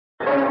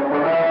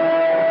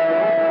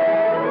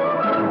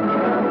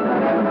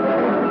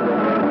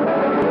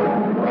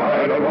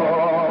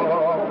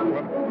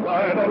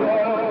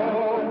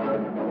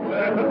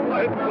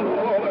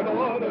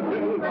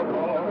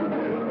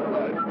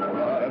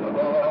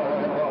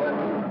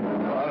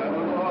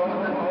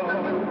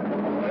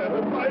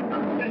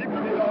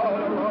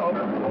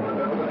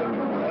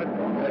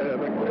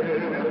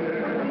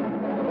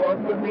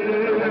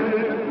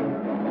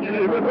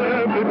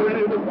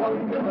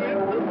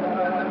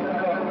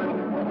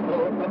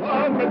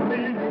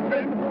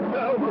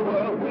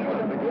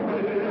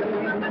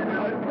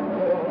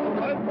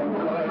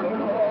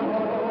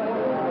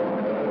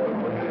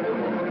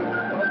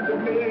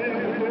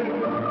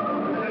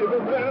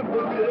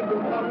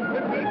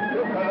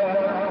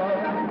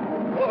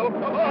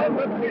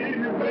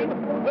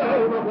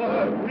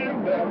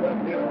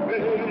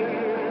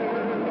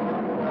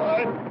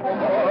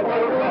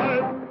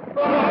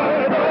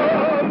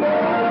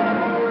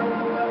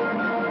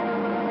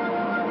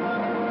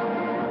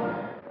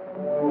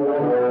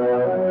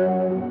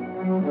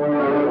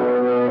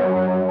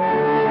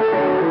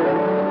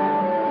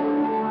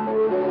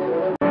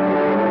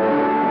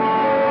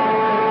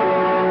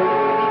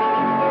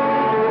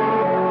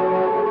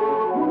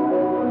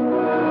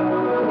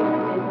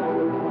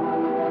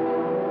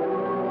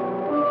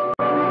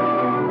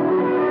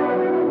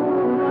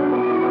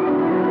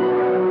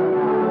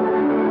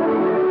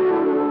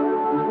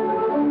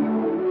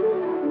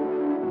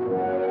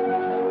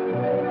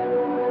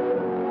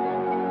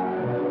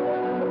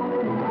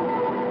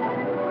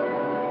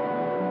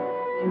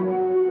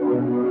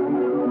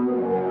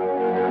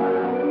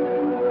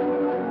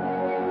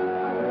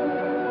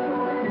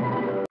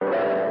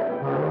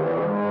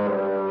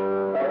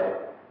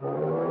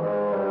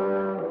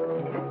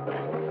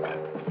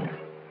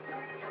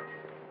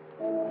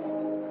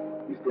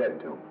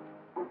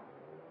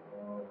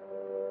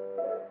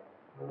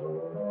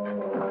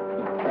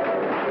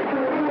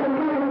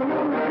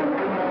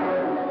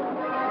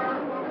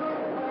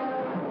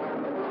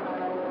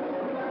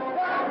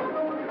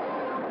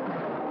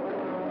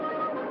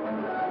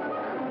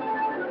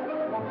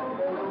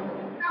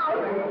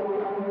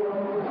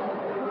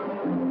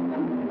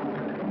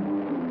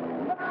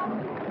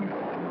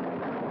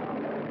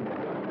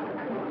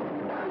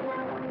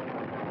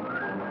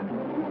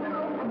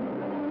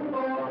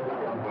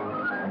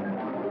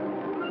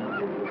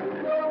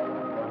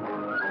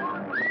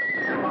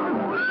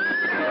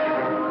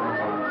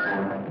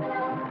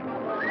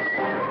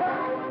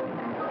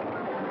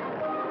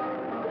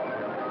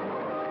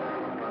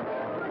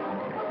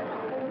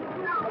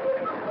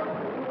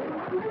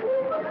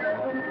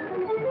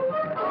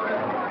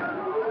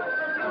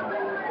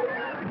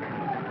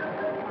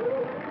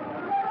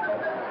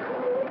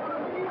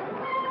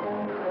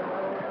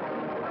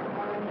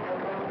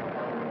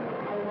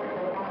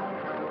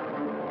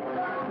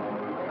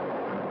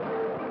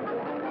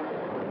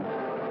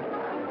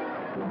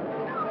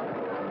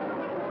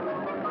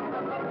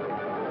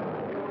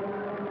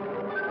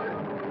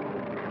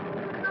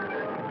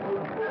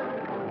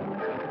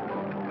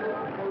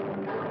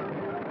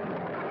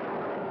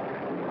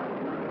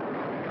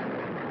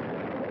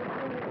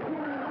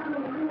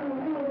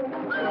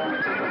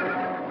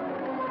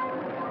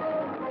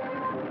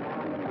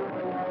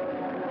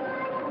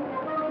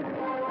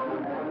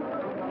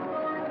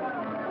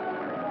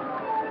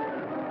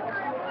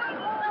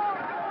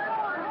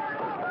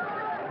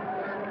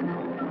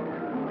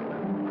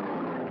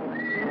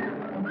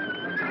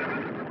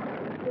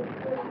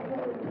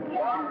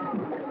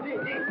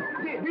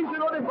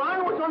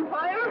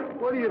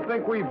Where do you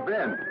think we've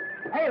been?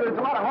 Hey, there's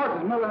a lot of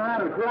horses moving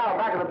around in the corral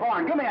back of the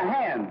barn. Give me a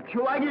hand.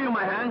 Sure, I give you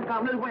my hand.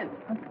 Come, let's win.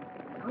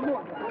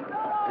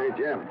 Hey,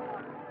 Jim.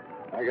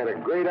 I got a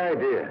great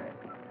idea.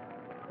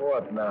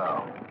 What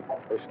now?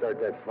 Let's start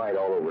that fight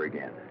all over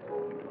again.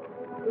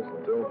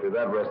 Listen, to if you're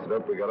that rested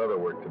up, we got other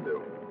work to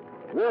do.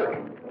 Work?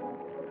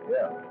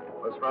 Yeah.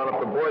 Let's round up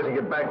the boys and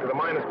get back to the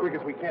mine as quick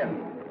as we can.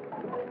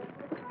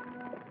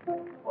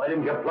 Why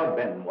didn't you plug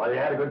Benton while you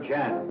had a good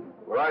chance?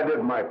 Well, I did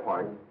my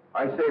part.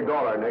 I saved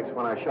all our necks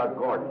when I shot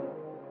Gordon.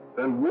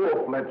 Then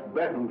Wolf lets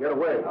Benton get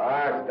away.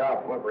 Ah,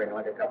 stop whimpering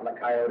like a couple of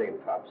coyote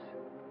pups.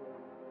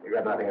 You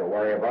got nothing to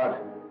worry about.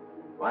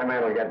 My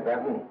man will get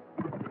Benton.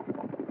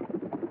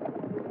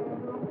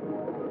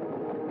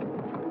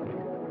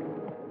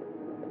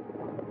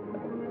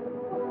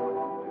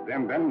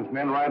 Them Benton's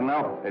men riding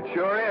out. It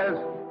sure is.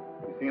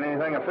 You seen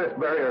anything of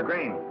Fistberry or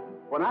Green?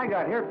 When I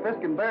got here,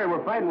 Fisk and Barry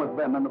were fighting with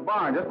Benton in the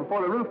barn just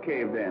before the roof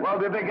caved in. Well,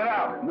 did they get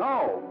out?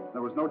 No.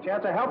 There was no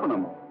chance of helping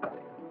them.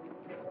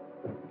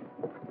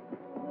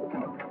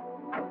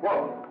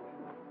 Whoa.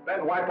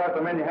 Benton wiped out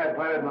the men you had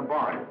planted in the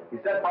barn. He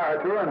set fire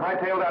to her and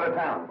hightailed out of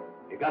town.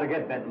 You gotta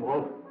get Benton,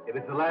 Wolf. If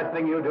it's the last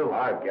thing you do.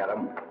 I'll get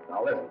him.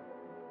 Now, listen.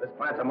 This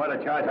plants a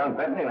murder charge on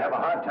Benton he'll have a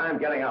hard time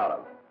getting out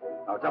of.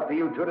 Now, it's up to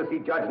you two to see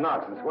Judge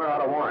Knox and swear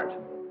out a warrant.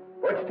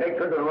 Butch, take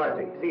Trigger and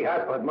Rusty. See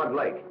Haskell at Mud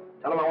Lake.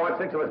 Tell him I want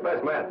 6 of his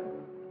best men.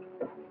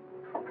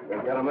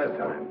 We'll get him this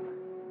time.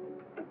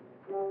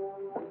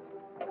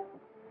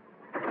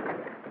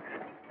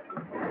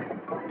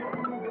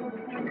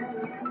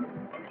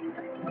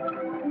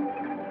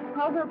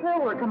 How's our repair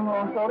work coming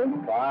along, Salty?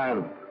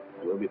 Fine.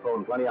 We'll be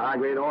pulling plenty of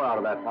high-grade ore out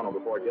of that tunnel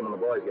before Jim and the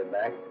boys get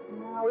back.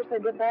 I wish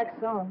they'd get back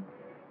soon.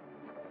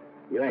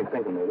 You ain't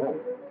thinking they won't.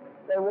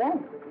 They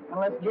won't,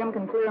 unless Jim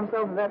can clear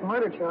himself of that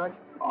murder charge.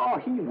 Oh,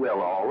 he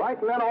will, all right.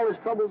 And then all his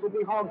troubles will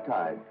be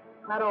hog-tied.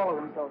 Not all of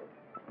them, Salty.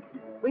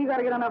 We've got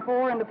to get enough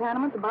ore into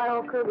Panamint to buy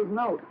off Kirby's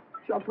note.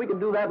 Shucks, we can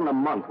do that in a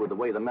month with the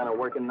way the men are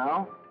working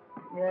now.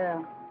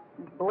 Yeah.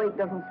 If Blake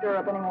doesn't stir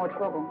up any more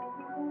trouble.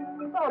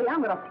 Bodie,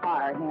 I'm going to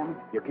fire him.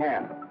 You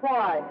can't.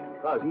 Why?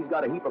 Because he's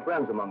got a heap of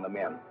friends among the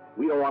men.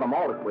 We don't want them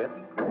all to quit.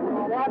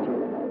 Well, watch it.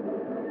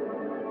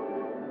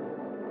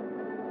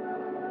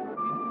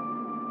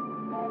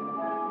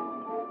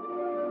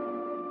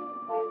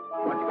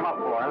 What you come up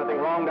for? Anything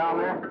wrong down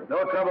there?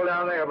 No trouble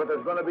down there, but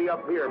there's going to be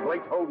up here.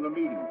 Blake's holding a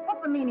meeting.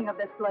 What's the meaning of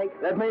this, Blake?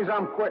 That means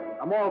I'm quitting.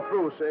 I'm all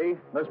through, see?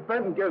 Miss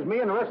Benton gives me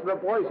and the rest of the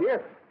boys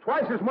here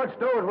twice as much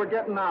dough as we're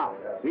getting now.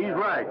 He's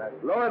right.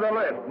 Lower the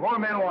lid. More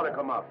men want to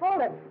come up.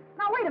 Hold it.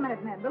 Now, wait a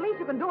minute, men. The least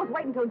you can do is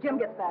wait until Jim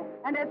gets back.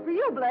 And as for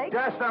you, Blake...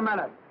 Just a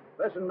minute.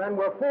 Listen, men,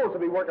 we're fools to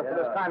be working for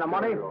this kind of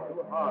money.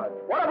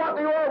 What about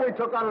the ore we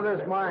took out of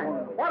this mine?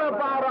 What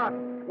about us?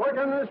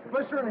 Working in this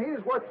blister and heat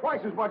is worth twice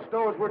as much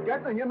dough as we're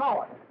getting, and you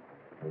know it.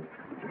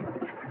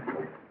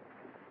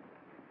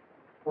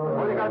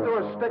 All you gotta do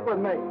is stick with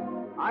me.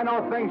 I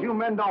know things you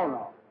men don't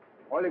know.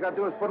 All you gotta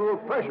do is put a little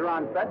pressure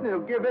on Benton,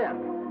 he'll give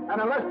in. And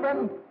unless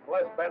Benton...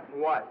 Bless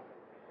Benton what?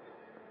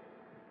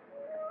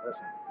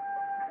 Listen,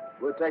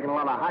 we're taking a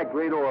lot of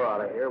high-grade ore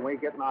out of here, and we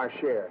ain't getting our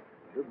share.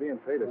 You're being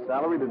paid a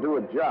salary to do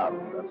a job.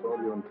 That's all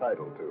you're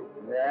entitled to.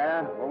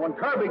 Yeah? Well, when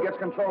Kirby gets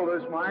control of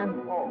this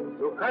mine... Oh,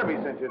 so Kirby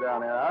sent you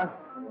down here, huh?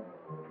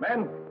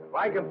 Men, if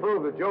I can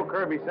prove that Joe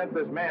Kirby sent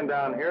this man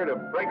down here to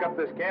break up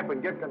this camp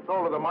and get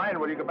control of the mine,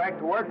 will you go back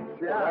to work?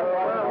 Yeah.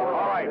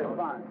 All right.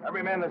 Fine.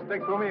 Every man that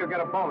sticks with me will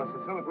get a bonus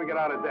as soon as we get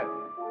out of debt.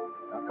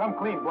 Now, come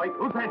clean, Blake.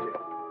 Who sent you?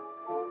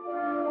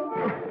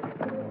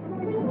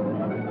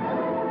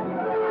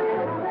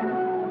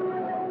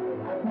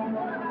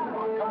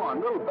 Come on, a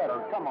little better.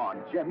 Come on,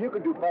 Jim. You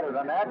can do better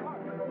than that. This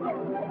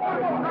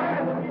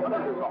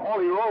is a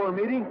holy roller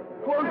meeting.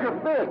 Close your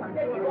fist.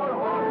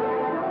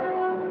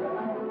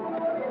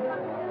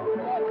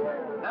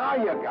 Now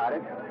you got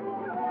it.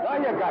 Now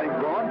you got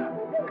it going.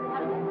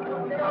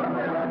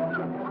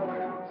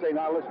 Say,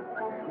 now listen.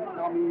 You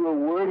tell me your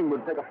word and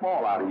we'll take a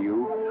fall out of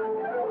you. Oh,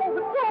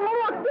 but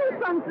Tom, do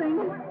something.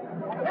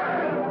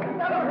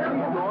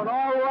 He's doing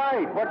all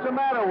right. What's the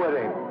matter with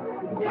him?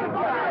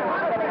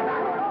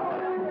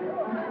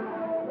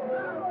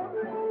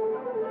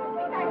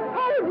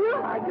 Told you.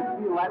 I can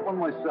feel that one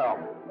myself.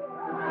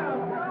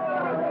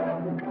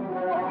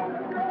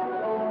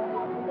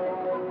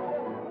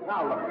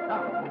 Now look,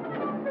 now.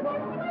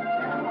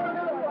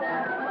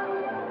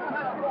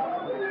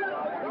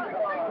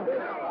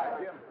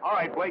 All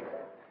right, Blake.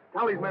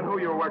 Tell these men who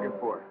you're working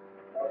for.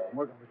 I'm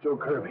working for Joe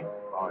Kirby.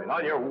 All right,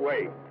 on your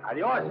way.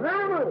 Adios.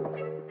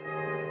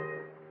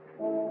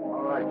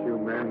 All right, you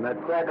men.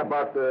 That crack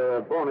about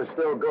the bonus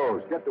still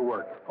goes. Get to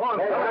work.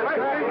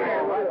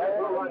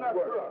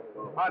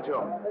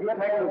 Pancho, you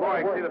take the boy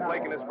and see that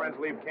Blake and his friends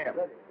leave camp.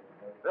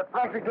 They're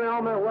practically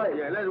on their way.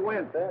 Yeah, let's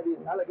win.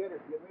 These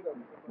alligators get rid of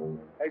them.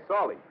 Hey,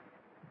 Salty.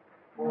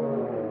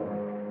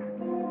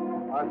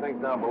 Our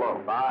things down below.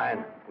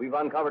 Fine. We've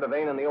uncovered a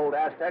vein in the old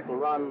Aztec will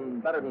run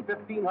better than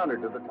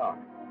 1,500 to the ton.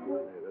 Hey,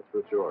 that's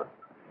for sure.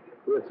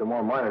 If we had some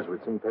more miners,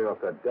 we'd soon pay off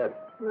that debt.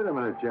 Wait a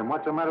minute, Jim.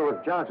 What's the matter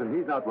with Johnson?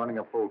 He's not running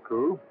a full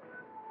crew.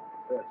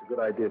 That's a good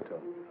idea,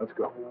 Tom. Let's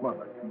go. Come on,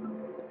 Blake.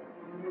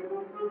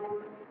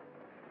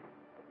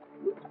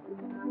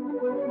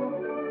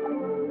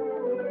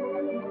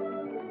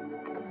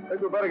 I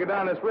think we better get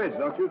down this ridge,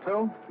 don't you,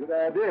 Tom? Good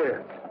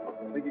idea.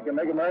 Think you can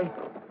make it, Mary?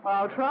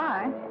 I'll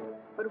try.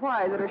 But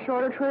why? Is it a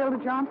shorter trail to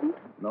Johnson?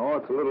 No,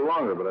 it's a little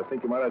longer, but I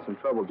think you might have some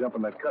trouble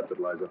jumping that cut that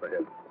lies up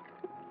ahead.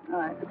 All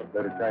right.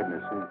 Better tighten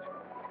her seats.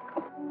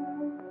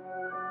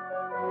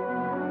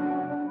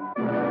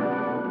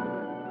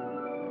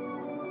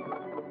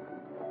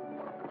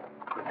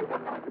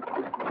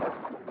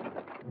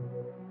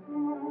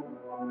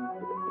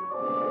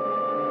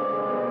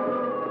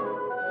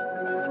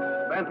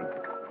 Benton,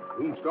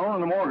 Tombstone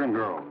and the Morgan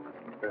girl.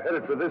 They're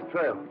headed for this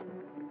trail.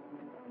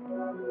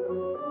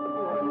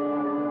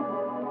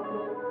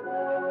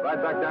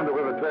 Ride back down to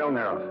where the trail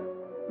narrows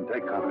and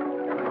take cover.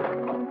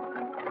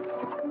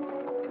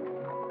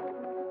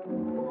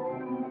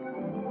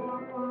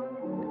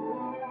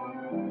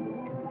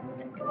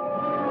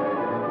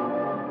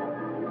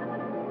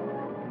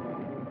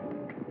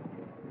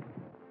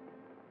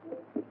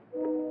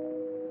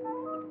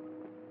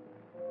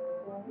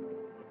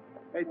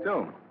 Hey,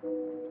 Toom,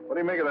 what do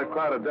you make of that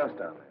cloud of dust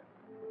down there?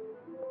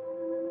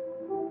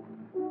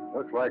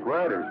 Looks like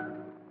riders.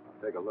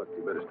 I'll take a look.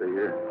 You better stay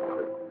here.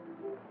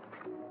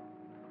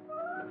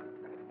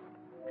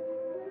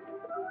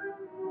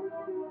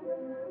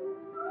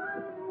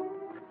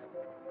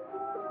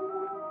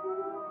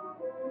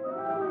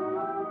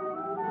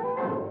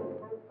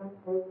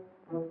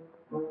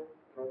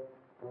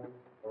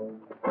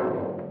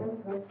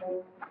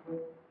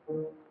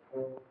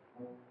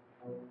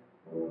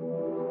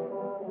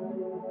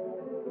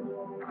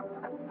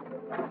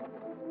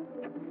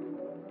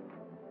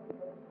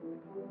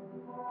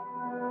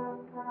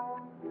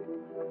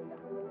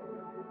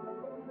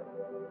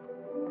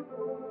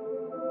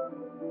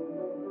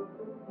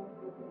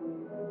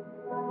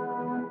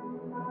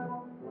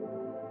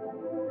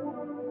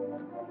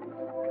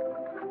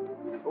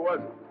 Who was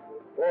it?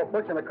 Oh,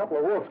 Butch and a couple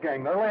of Wolf's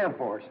gang. They're laying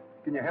for us.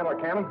 Can you handle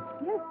a cannon?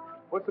 Yes.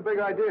 What's the big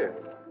idea?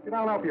 Get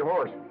down off your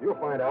horse. You'll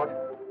find out.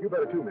 You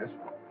better too, miss.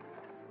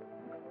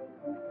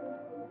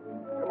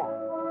 Come on.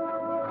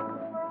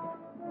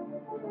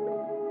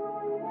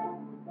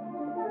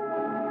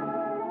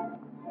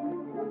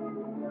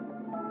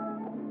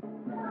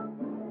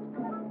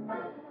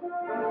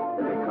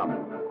 Here they come.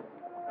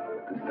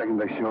 The second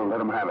they show, let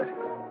them have it.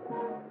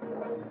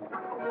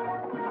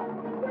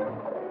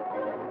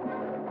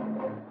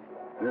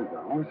 There's the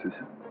horses.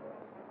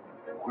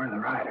 Where are the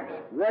riders?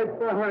 Right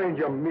behind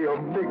you, meal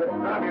nigger.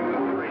 Come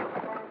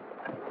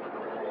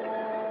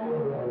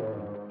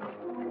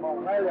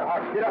on, lay your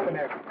horse. Get up in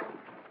there.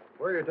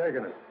 Where are you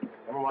taking us?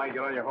 Come on, get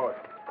on your horse.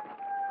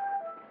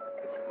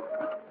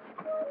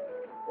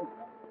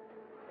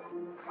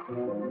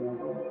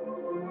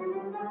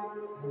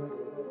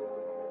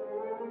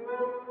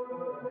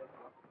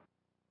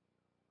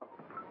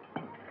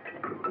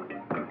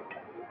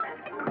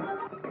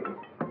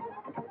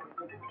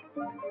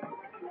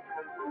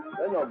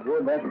 That's not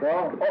good, that's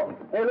all. Oh,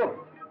 hey, look.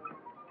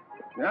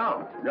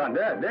 Now, John,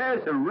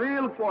 there's a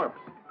real corpse.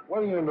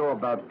 What do you know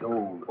about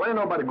gold? What do you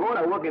know about the gold?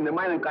 I work in the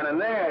mine in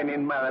Cananea and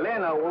in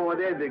Magdalena. Over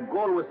there, the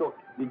gold was so...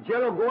 The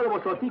yellow gold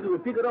was so thick you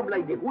could pick it up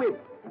like the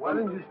whip. Why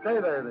didn't you stay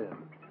there then?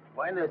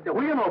 Why not?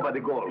 What do you know about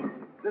the gold?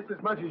 Just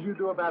as much as you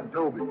do about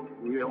Dobie.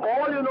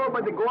 All you know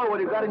about the gold, what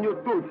you got in your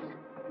tooth.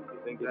 You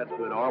think that's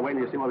good? All right, wait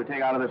till you see what we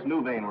take out of this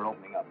new vein we're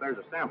opening up. There's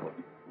a sample.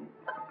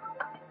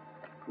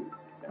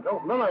 No,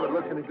 none of it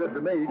looks any good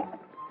to me.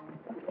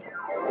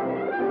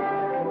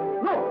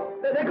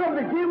 Look, there comes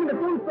the Jim and the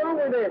Tombstone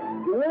with the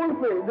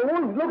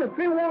wolves look at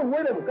 3 wolves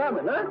with them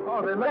coming, huh?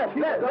 Oh, they let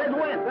you. Let's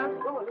win, huh?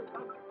 Come on, let's go.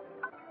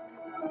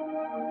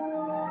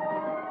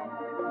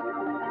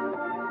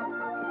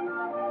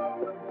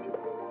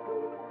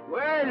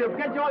 Well, you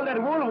catch all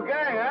that wolf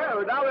gang,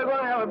 huh? Now we're going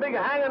to have a big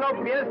hanging up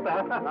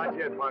fiesta. Not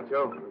yet,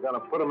 Pancho. We're going to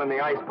put them in the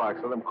icebox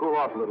so them cool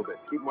off a little bit.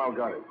 Keep them well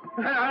guarded.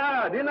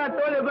 Didn't I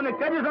tell you you're going to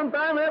catch you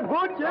sometime, eh,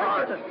 Butch?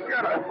 Oh,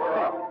 shut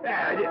up.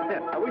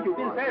 Yeah, I wish you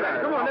didn't say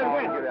that. Come on, let's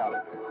win. Get out.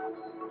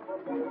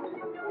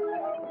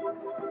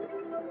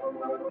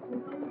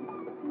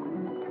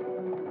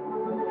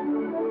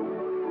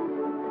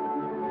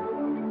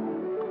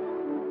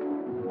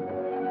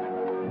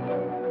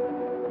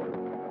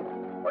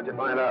 What'd you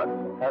find out?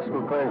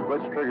 Haskell claims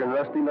Butch, Trigger, and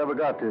Rusty never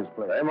got to his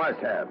place. They must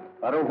have.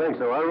 I don't think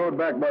so. I rode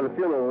back by the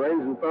funeral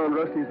range and found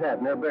Rusty's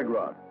hat near Big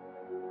Rock.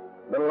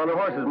 Been a lot of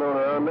horses known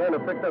around there, and I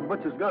picked up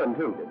Butch's gun,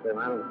 too. They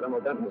landed some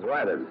of Benton's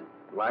riders.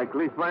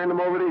 Likely find them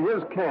over to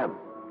his camp.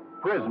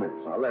 Prisoners.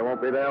 Well, they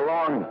won't be there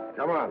long.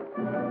 Come on.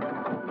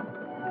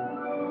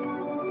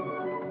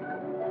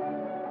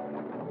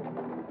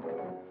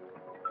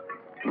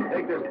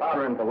 Take this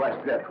powder into the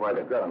West Ditch where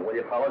they're good, will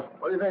you, fellas?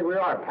 What do you think we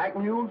are, pack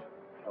mules?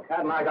 Well,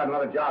 Pat and I got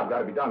another job got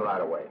to be done right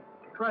away.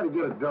 Try to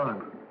get it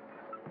done.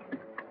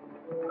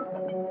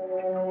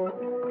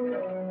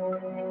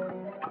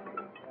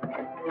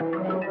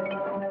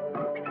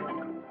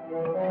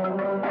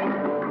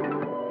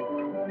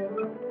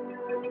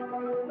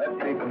 Let's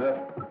deepen this.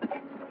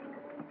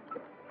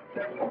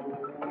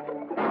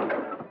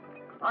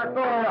 All right,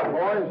 throw it up,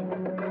 boys.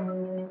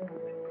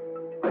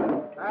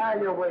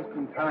 You're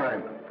wasting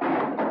time.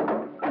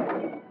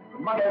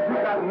 Mother, if you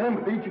got an in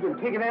feet, you can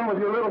kick it in with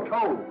your little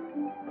toe.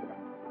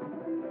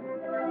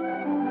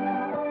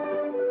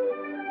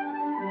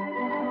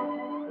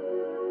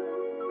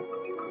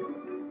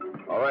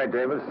 All right,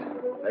 Davis.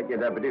 Take your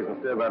deputies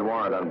and serve that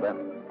warrant on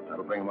Benton.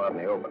 That'll bring them out in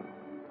the open.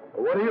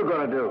 Well, what are you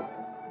going to do?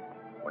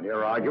 When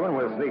you're arguing,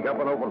 we'll sneak up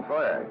and open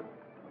fire.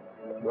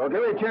 Well,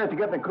 give me a chance to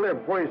get in the clear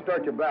before you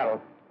start your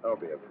battle. Don't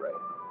be afraid.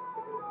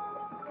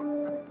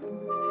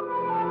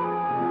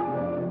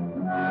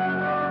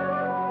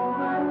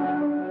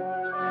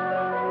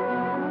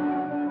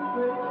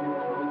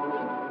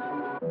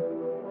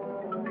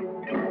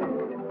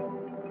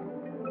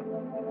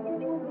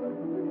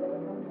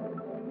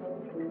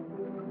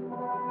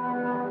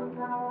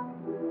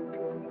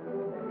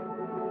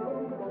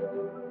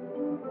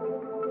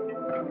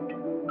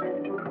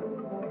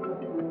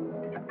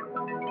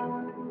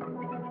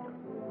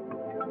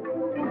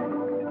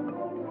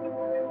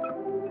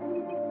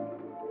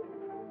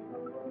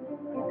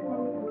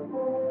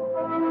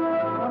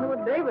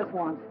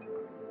 Wants.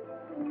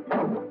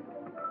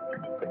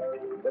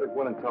 Better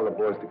go in and tell the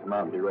boys to come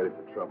out and be ready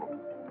for trouble.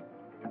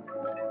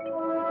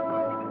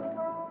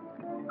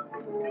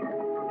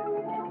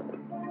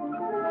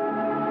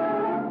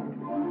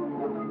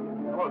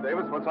 Hello,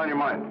 Davis. What's on your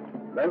mind?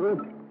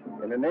 Benton,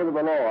 in the name of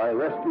the law, I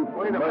arrest you for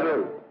Wait a murder.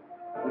 minute.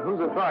 In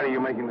whose authority are you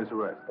making this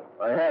arrest?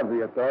 I have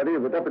the authority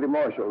of the deputy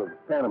marshal of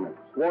Panamint,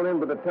 sworn in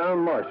by the town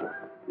marshal.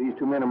 These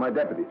 2 men are my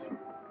deputies.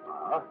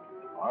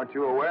 Aren't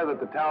you aware that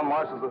the town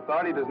marshal's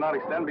authority does not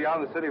extend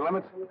beyond the city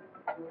limits?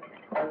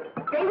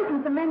 Davis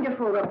and some men just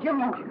rode up. Jim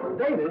wants you.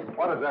 Davis?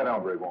 What does that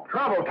hombre want?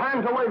 Trouble.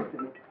 Time's a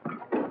wasting.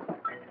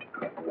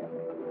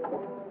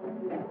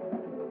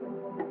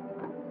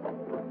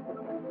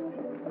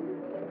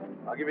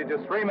 I'll give you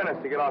just 3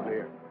 minutes to get off of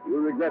here.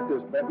 You'll regret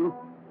this, Benton.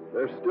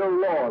 There's still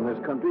law in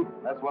this country.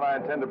 That's what I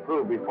intend to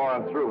prove before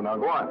I'm through. Now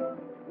go on.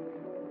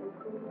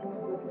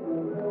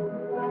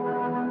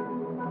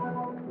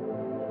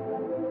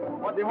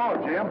 What do you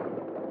want, Jim?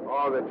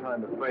 Oh, they're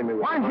trying to frame me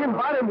with... Why didn't you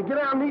invite him to get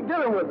out and eat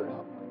dinner with us?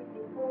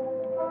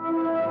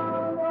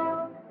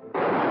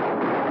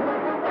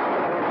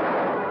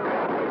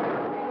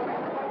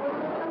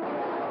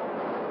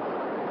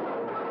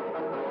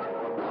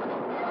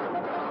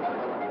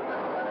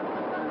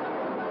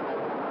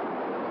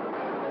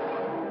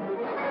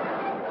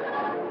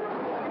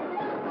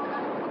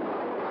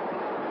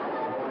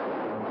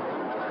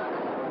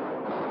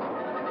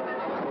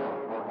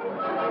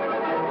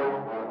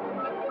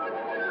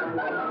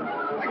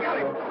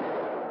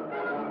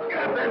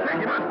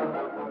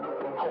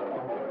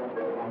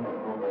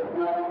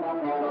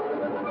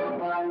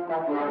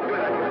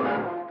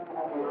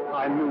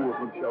 I knew it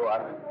would show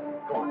up.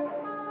 Come on.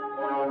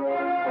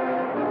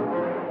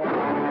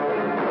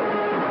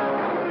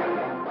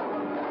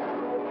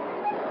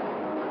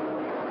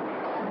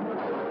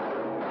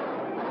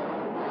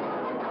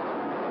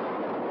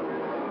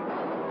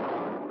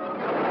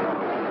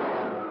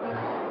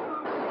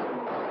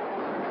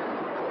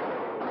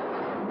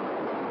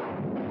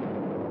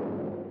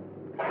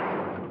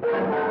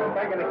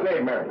 Back in the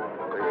cave, Mary.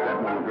 There's that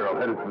little girl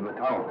headed for the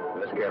tunnel.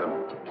 Let's get him.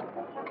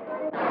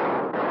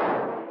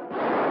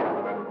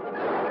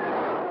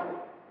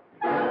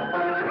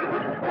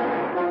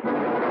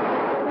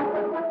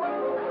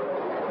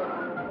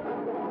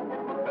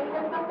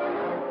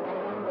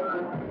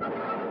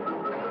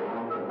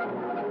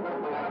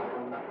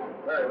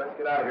 Mary, let's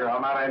get out of here.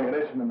 I'm out of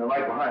ammunition and they're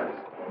right behind us.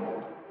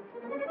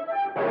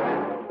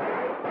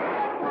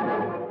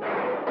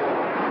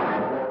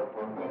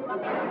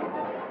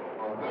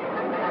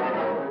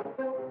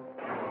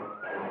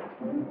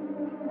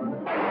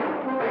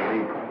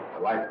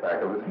 The light's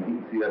back of us and he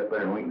can see us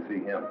better than we can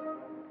see him.